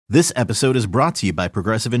This episode is brought to you by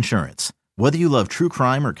Progressive Insurance. Whether you love true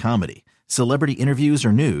crime or comedy, celebrity interviews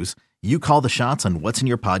or news, you call the shots on what's in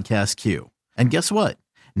your podcast queue. And guess what?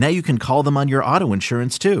 Now you can call them on your auto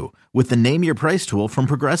insurance too with the Name Your Price tool from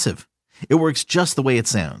Progressive. It works just the way it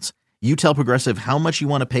sounds. You tell Progressive how much you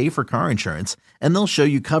want to pay for car insurance, and they'll show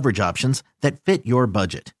you coverage options that fit your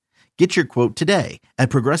budget. Get your quote today at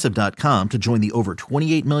Progressive.com to join the over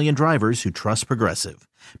 28 million drivers who trust Progressive.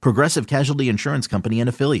 Progressive Casualty Insurance Company and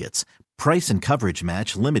Affiliates. Price and coverage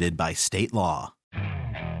match limited by state law.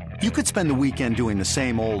 You could spend the weekend doing the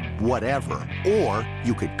same old whatever, or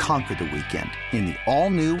you could conquer the weekend in the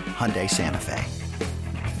all-new Hyundai Santa Fe.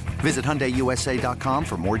 Visit HyundaiUSA.com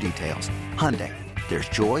for more details. Hyundai, there's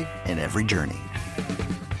joy in every journey.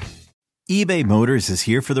 eBay Motors is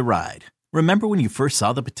here for the ride. Remember when you first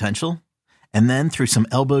saw the potential? And then through some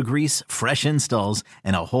elbow grease, fresh installs,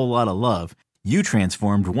 and a whole lot of love, you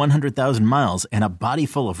transformed 100,000 miles and a body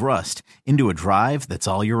full of rust into a drive that's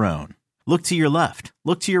all your own. Look to your left.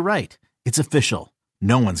 Look to your right. It's official.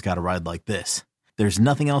 No one's got a ride like this. There's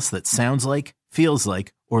nothing else that sounds like, feels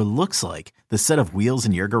like, or looks like the set of wheels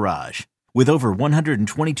in your garage. With over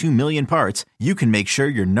 122 million parts, you can make sure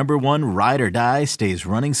your number one ride or die stays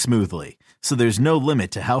running smoothly. So there's no limit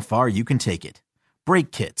to how far you can take it.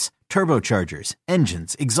 Brake kits, turbochargers,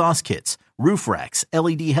 engines, exhaust kits, roof racks,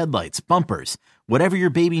 LED headlights, bumpers, whatever your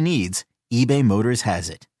baby needs, eBay Motors has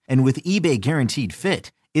it. And with eBay Guaranteed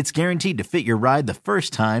Fit, it's guaranteed to fit your ride the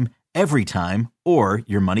first time, every time, or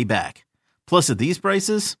your money back. Plus at these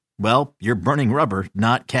prices, well, you're burning rubber,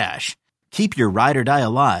 not cash. Keep your ride or die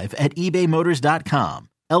alive at ebaymotors.com.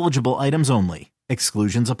 Eligible items only.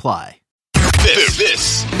 Exclusions apply.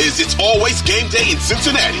 This is It's Always Game Day in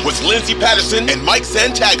Cincinnati with Lindsey Patterson and Mike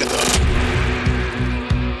Santagata.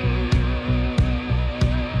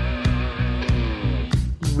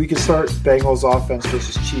 We could start Bengals offense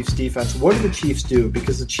versus Chiefs defense. What do the Chiefs do?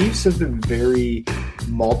 Because the Chiefs have been very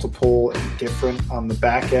multiple and different on the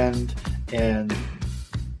back end and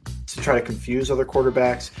to try to confuse other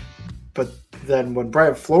quarterbacks. But then when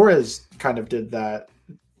Brian Flores kind of did that,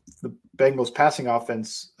 the Bengals passing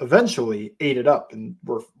offense eventually ate it up and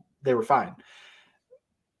they were fine.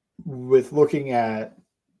 With looking at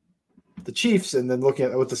the Chiefs and then looking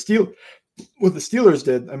at what the Steelers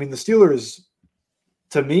did, I mean, the Steelers,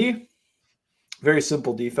 to me, very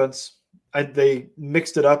simple defense. They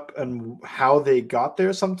mixed it up and how they got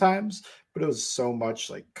there sometimes, but it was so much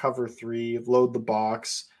like cover three, load the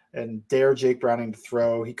box, and dare Jake Browning to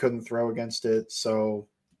throw. He couldn't throw against it, so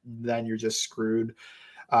then you're just screwed.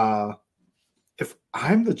 If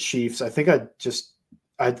I'm the Chiefs, I think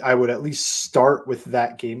I would at least start with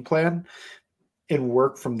that game plan and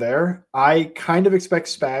work from there. I kind of expect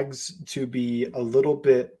Spags to be a little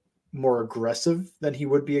bit more aggressive than he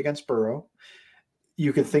would be against Burrow.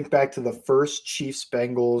 You could think back to the first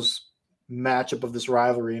Chiefs-Bengals matchup of this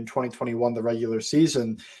rivalry in 2021, the regular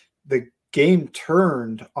season. The game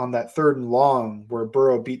turned on that 3rd and long where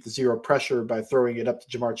Burrow beat the zero pressure by throwing it up to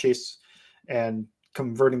Jamar Chase and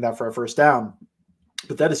converting that for a first down.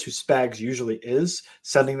 But that is who Spags usually is,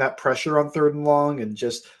 sending that pressure on 3rd and long and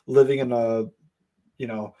just living in a,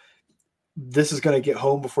 this is going to get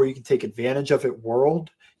home before you can take advantage of it world.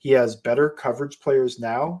 He has better coverage players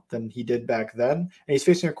now than he did back then. And he's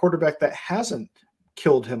facing a quarterback that hasn't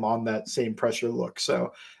killed him on that same pressure look.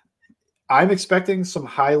 So I'm expecting some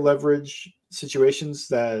high leverage situations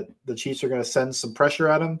that the Chiefs are going to send some pressure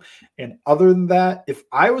at him. And other than that, if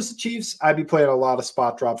I was the Chiefs, I'd be playing a lot of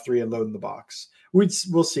spot drop 3 and loading the box.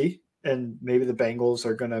 We'll see. And maybe the Bengals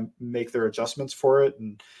are going to make their adjustments for it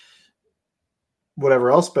and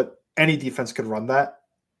whatever else. But any defense could run that.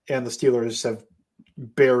 And the Steelers have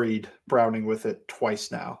buried Browning with it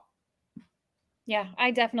twice now. Yeah,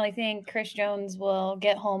 I definitely think Chris Jones will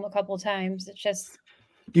get home a couple times. It's just.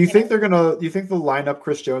 Do you think they'll line up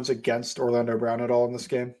Chris Jones against Orlando Brown at all in this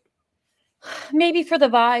game? Maybe for the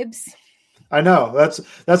vibes. I know.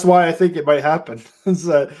 That's why I think it might happen.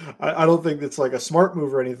 I don't think it's like a smart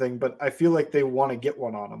move or anything, but I feel like they want to get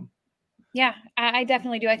one on him. Yeah, I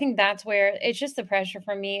definitely do. I think that's where it's just the pressure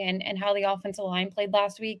for me and how the offensive line played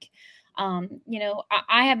last week. I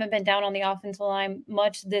haven't been down on the offensive line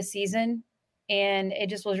much this season. And it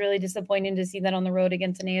just was really disappointing to see that on the road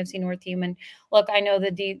against an AFC North team. And look, I know the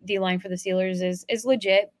D line for the Steelers is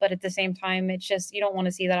legit, but at the same time, it's just, you don't want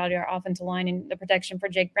to see that out of your offensive line and the protection for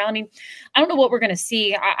Jake Browning. I don't know what we're going to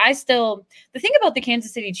see. The thing about the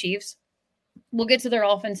Kansas City Chiefs, we'll get to their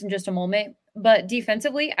offense in just a moment, but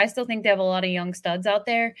defensively, I still think they have a lot of young studs out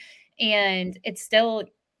there. And it's still,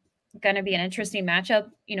 going to be an interesting matchup.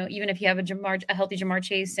 Even if you have a healthy Jamar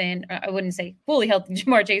Chase, and I wouldn't say fully healthy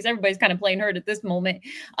Jamar Chase, everybody's kind of playing hurt at this moment.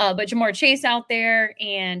 But Jamar Chase out there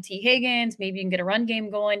and T. Higgins, maybe you can get a run game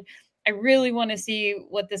going. I really want to see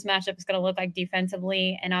what this matchup is going to look like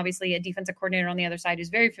defensively. And obviously a defensive coordinator on the other side who's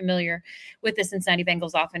very familiar with the Cincinnati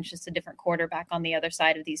Bengals offense, just a different quarterback on the other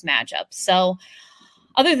side of these matchups. So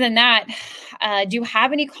other than that, do you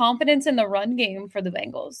have any confidence in the run game for the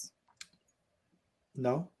Bengals?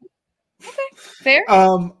 No. Okay, fair.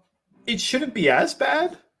 It shouldn't be as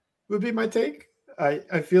bad, would be my take.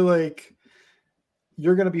 I feel like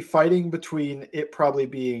you're going to be fighting between it probably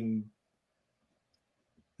being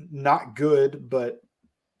not good, but,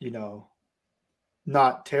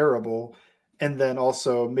 not terrible, and then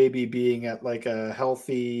also maybe being at like a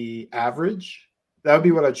healthy average. That would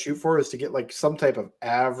be what I'd shoot for, is to get like some type of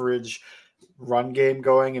average run game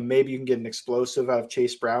going, and maybe you can get an explosive out of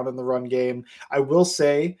Chase Brown in the run game. I will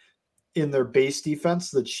say, in their base defense,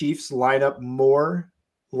 the Chiefs line up more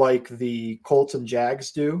like the Colts and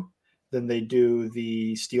Jags do than they do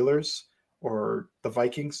the Steelers or the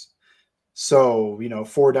Vikings. So,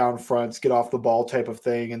 4 down fronts, get off the ball type of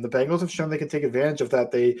thing. And the Bengals have shown they can take advantage of that.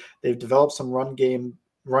 They've developed some run game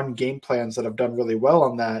plans that have done really well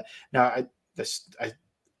on that. Now,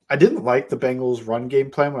 I didn't like the Bengals run game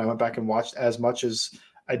plan when I went back and watched as much as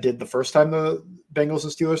I did the first time the Bengals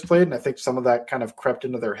and Steelers played. And I think some of that kind of crept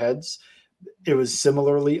into their heads. It was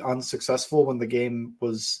similarly unsuccessful when the game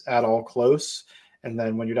was at all close. And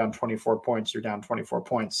then when you're down 24 points, you're down 24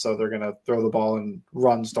 points. So they're going to throw the ball, and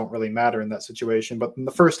runs don't really matter in that situation. But in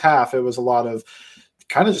the first half, it was a lot of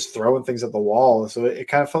kind of just throwing things at the wall. So it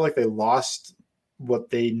kind of felt like they lost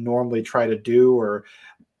what they normally try to do, or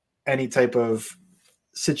any type of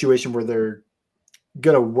situation where they're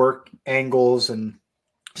going to work angles and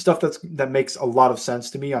stuff that makes a lot of sense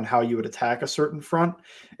to me on how you would attack a certain front.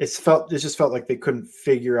 It just felt like they couldn't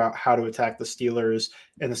figure out how to attack the Steelers,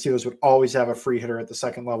 and the Steelers would always have a free hitter at the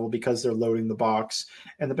second level because they're loading the box,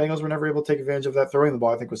 and the Bengals were never able to take advantage of that. Throwing the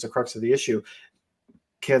ball, I think, was the crux of the issue.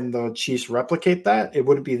 Can the Chiefs replicate that? It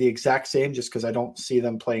wouldn't be the exact same, just because I don't see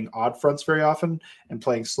them playing odd fronts very often and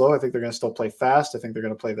playing slow. I think they're going to still play fast. I think they're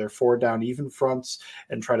going to play their 4 down even fronts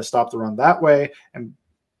and try to stop the run that way.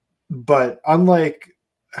 But unlike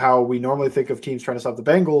how we normally think of teams trying to stop the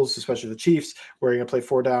Bengals, especially the Chiefs, where you're going to play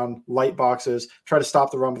 4 down light boxes, try to stop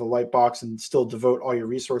the run with a light box and still devote all your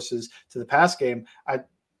resources to the pass game. I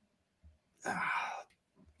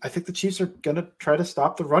think the Chiefs are going to try to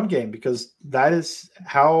stop the run game, because that is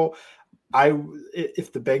how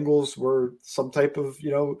if the Bengals were some type of,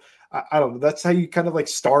 I don't know, that's how you kind of like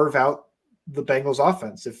starve out the Bengals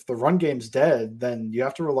offense. If the run game's dead, then you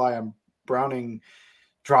have to rely on Browning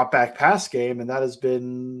drop back pass game, and that has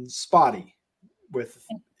been spotty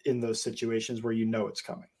in those situations where it's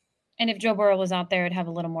coming. And if Joe Burrow was out there, I would have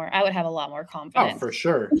a lot more confidence. Oh, for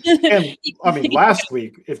sure. And I mean, last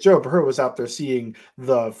week, if Joe Burrow was out there seeing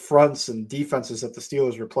the fronts and defenses that the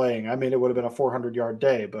Steelers were playing, I mean, it would have been a 400-yard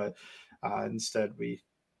day, but instead we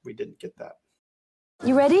didn't get that.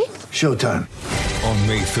 You ready? Showtime. On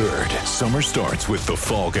May 3rd, summer starts with The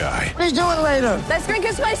Fall Guy. What are you doing later? Let's drink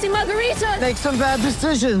a spicy margarita. Make some bad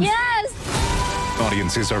decisions. Yes!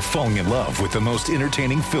 Audiences are falling in love with the most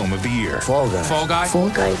entertaining film of the year. Fall Guy. Fall Guy?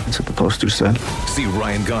 Fall Guy. That's what the poster said. See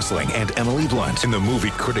Ryan Gosling and Emily Blunt in the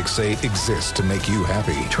movie critics say exists to make you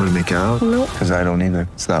happy. Trying to make it out? Nope. Because I don't either.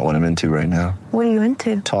 It's not what I'm into right now. What are you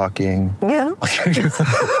into? Talking. Yeah.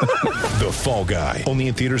 The Fall Guy. Only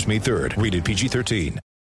in theaters May 3rd. Rated PG-13.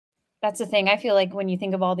 That's the thing. I feel like when you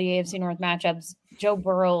think of all the AFC North matchups, Joe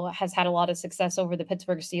Burrow has had a lot of success over the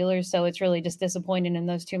Pittsburgh Steelers. So it's really just disappointing in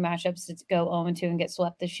those 2 matchups to go 0-2 and get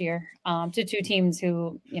swept this year to 2 teams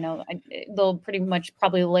who, they'll pretty much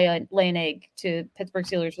probably lay an egg to Pittsburgh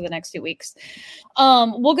Steelers for the next 2 weeks.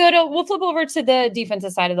 We'll flip over to the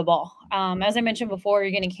defensive side of the ball. As I mentioned before, you're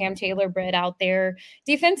getting Cam Taylor-Britt out there.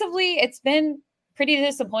 Defensively, it's been pretty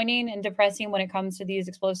disappointing and depressing when it comes to these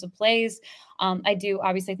explosive plays. I do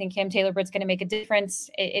obviously think Cam Taylor-Britt's going to make a difference.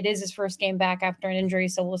 It is his first game back after an injury,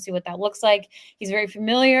 so we'll see what that looks like. He's very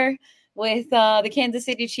familiar with the Kansas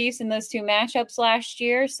City Chiefs in those 2 matchups last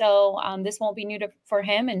year, so this won't be new for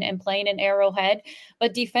him and playing in Arrowhead.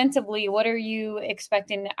 But defensively, what are you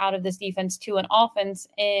expecting out of this defense to an offense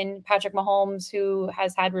in Patrick Mahomes, who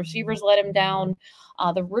has had receivers let him down?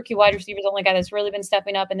 The rookie wide receivers, the only guy that's really been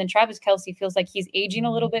stepping up. And then Travis Kelce feels like he's aging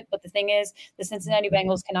a little bit. But the thing is, the Cincinnati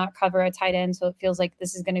Bengals cannot cover a tight end. So it feels like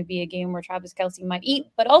this is going to be a game where Travis Kelce might eat.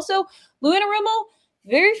 But also, Lou Anarumo,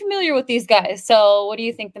 very familiar with these guys. So what do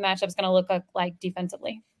you think the matchup is going to look like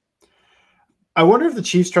defensively? I wonder if the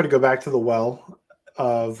Chiefs try to go back to the well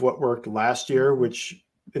of what worked last year, which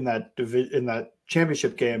in that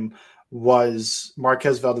championship game was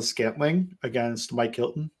Marquez Valdez-Scantling against Mike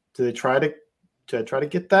Hilton. Do they try to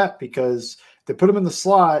get that? Because they put him in the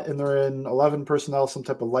slot and they're in 11 personnel, some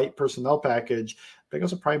type of light personnel package.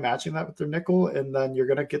 Bengals are probably matching that with their nickel, and then you're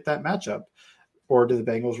going to get that matchup. Or do the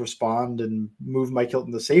Bengals respond and move Mike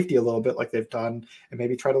Hilton to safety a little bit like they've done and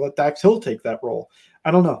maybe try to let Dax Hill take that role?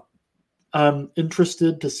 I don't know. I'm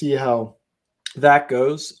interested to see how that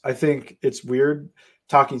goes. I think it's weird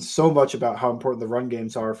talking so much about how important the run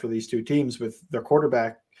games are for these two teams with their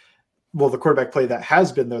quarterback. Well, the quarterback play that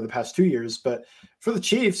has been there the past 2 years. But for the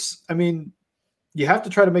Chiefs, I mean, you have to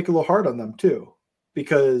try to make it a little hard on them too,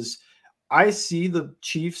 because I see the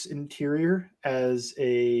Chiefs interior as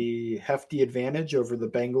a hefty advantage over the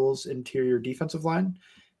Bengals interior defensive line,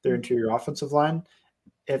 their interior offensive line.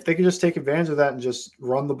 If they could just take advantage of that and just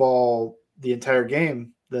run the ball the entire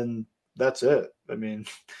game, then that's it. I mean,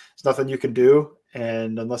 there's nothing you can do.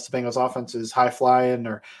 And unless the Bengals offense is high flying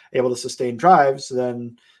or able to sustain drives,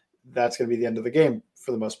 then that's going to be the end of the game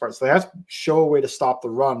for the most part. So they have to show a way to stop the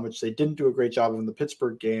run, which they didn't do a great job of in the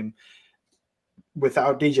Pittsburgh game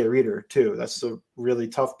without DJ Reader too. That's the really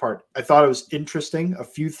tough part. I thought it was interesting. A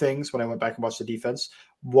few things when I went back and watched the defense.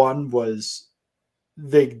 One was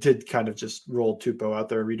they did kind of just roll Tupou out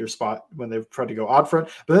there, Reader spot when they tried to go odd front,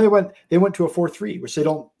 but then they went to a 4-3, which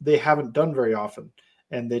they haven't done very often.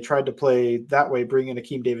 And they tried to play that way, bring in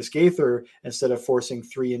Akeem Davis-Gaither instead of forcing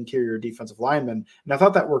 3 interior defensive linemen. And I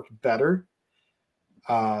thought that worked better.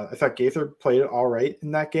 I thought Gaither played it all right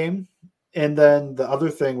in that game. And then the other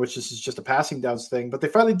thing, which is just a passing downs thing, but they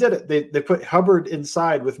finally did it. They put Hubbard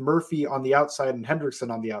inside with Murphy on the outside and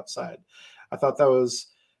Hendrickson on the outside. I thought that was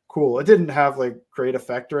cool. It didn't have like great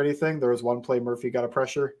effect or anything. There was one play Murphy got a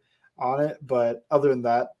pressure on it, but other than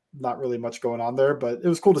that, not really much going on there. But it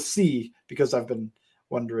was cool to see because I've been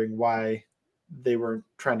wondering why they weren't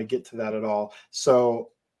trying to get to that at all. So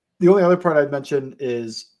the only other part I'd mention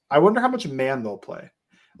is I wonder how much man they'll play.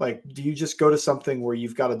 Like, do you just go to something where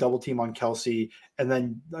you've got a double team on Kelsey? And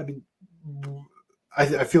then, I mean,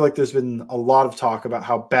 I feel like there's been a lot of talk about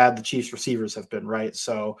how bad the Chiefs receivers have been, right?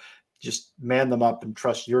 So just man them up and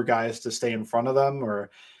trust your guys to stay in front of them, or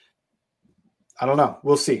I don't know.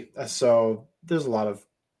 We'll see. So there's a lot of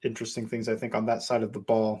interesting things, I think, on that side of the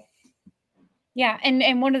ball. Yeah.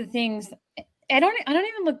 And one of the things, I don't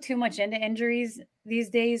even look too much into injuries these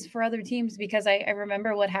days for other teams, because I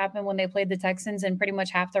remember what happened when they played the Texans and pretty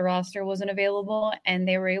much half the roster wasn't available and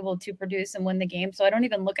they were able to produce and win the game. So I don't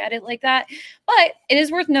even look at it like that. But it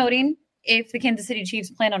is worth noting, if the Kansas City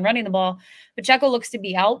Chiefs plan on running the ball, Pacheco looks to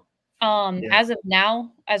be out. As of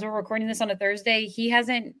now, as we're recording this on a Thursday, he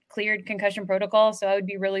hasn't cleared concussion protocol. So I would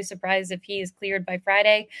be really surprised if he is cleared by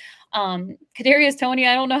Friday. Kadarius Toney,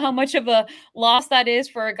 I don't know how much of a loss that is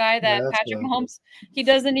for a guy that Patrick Mahomes, he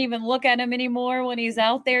doesn't even look at him anymore when he's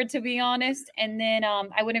out there, to be honest. And then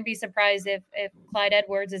I wouldn't be surprised if Clyde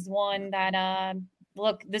Edwards is one that,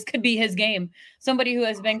 look, this could be his game. Somebody who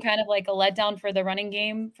has been kind of like a letdown for the running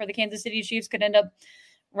game for the Kansas City Chiefs could end up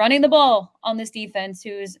running the ball on this defense, who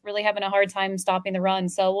is really having a hard time stopping the run.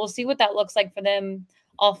 So we'll see what that looks like for them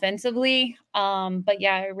offensively. But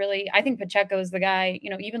yeah, I think Pacheco is the guy,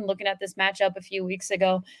 even looking at this matchup a few weeks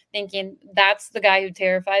ago, thinking that's the guy who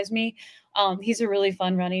terrifies me. He's a really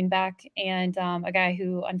fun running back and a guy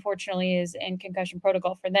who unfortunately is in concussion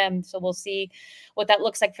protocol for them. So we'll see what that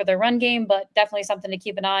looks like for their run game, but definitely something to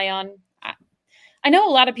keep an eye on. I know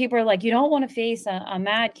a lot of people are like, you don't want to face a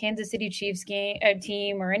mad Kansas City Chiefs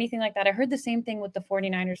team or anything like that. I heard the same thing with the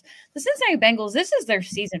 49ers. The Cincinnati Bengals, this is their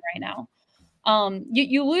season right now.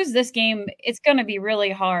 You lose this game, it's going to be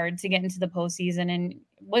really hard to get into the postseason. And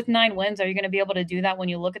with 9 wins, are you going to be able to do that when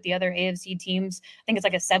you look at the other AFC teams? I think it's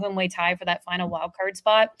like a 7-way tie for that final wild card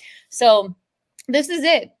spot. So this is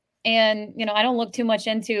it. And, I don't look too much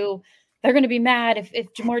into they're going to be mad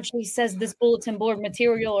if Jamar Chase says this bulletin board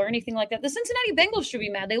material or anything like that. The Cincinnati Bengals should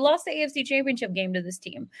be mad. They lost the AFC Championship game to this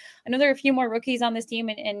team. I know there are a few more rookies on this team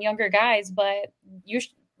and younger guys, but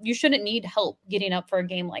you shouldn't need help getting up for a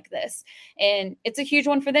game like this. And it's a huge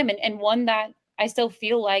one for them, and one that I still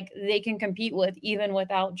feel like they can compete with even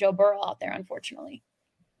without Joe Burrow out there, unfortunately.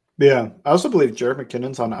 Yeah, I also believe Jared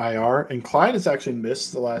McKinnon's on IR, and Clyde has actually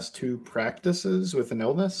missed the last 2 practices with an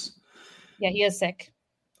illness. Yeah, he is sick.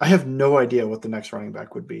 I have no idea what the next running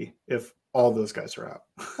back would be if all those guys are out.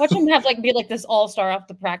 Watch him be like this all-star off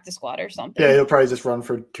the practice squad or something. Yeah, he'll probably just run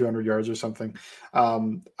for 200 yards or something.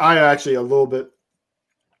 I actually a little bit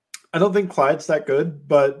I don't think Clyde's that good,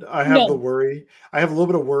 but I have the No. worry. I have a little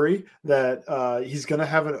bit of worry that he's going to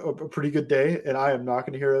have a pretty good day, and I am not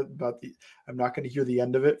going to hear I'm not going to hear the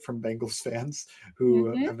end of it from Bengals fans who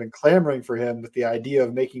Mhm. have been clamoring for him with the idea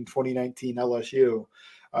of making 2019 LSU.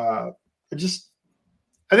 I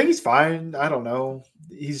think he's fine. I don't know.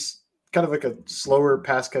 He's kind of like a slower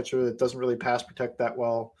pass catcher that doesn't really pass protect that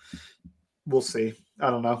well. We'll see. I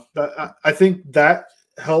don't know. I think that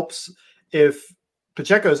helps if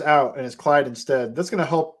Pacheco's out and it's Clyde instead. That's going to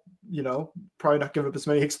help, probably not give up as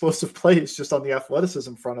many explosive plays just on the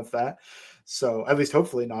athleticism front of that. So at least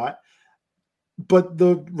hopefully not. But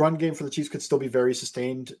the run game for the Chiefs could still be very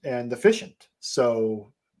sustained and efficient.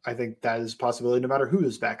 So I think that is a possibility no matter who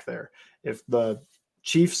is back there. If the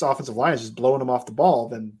Chiefs offensive line is just blowing them off the ball,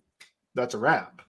 then that's a wrap.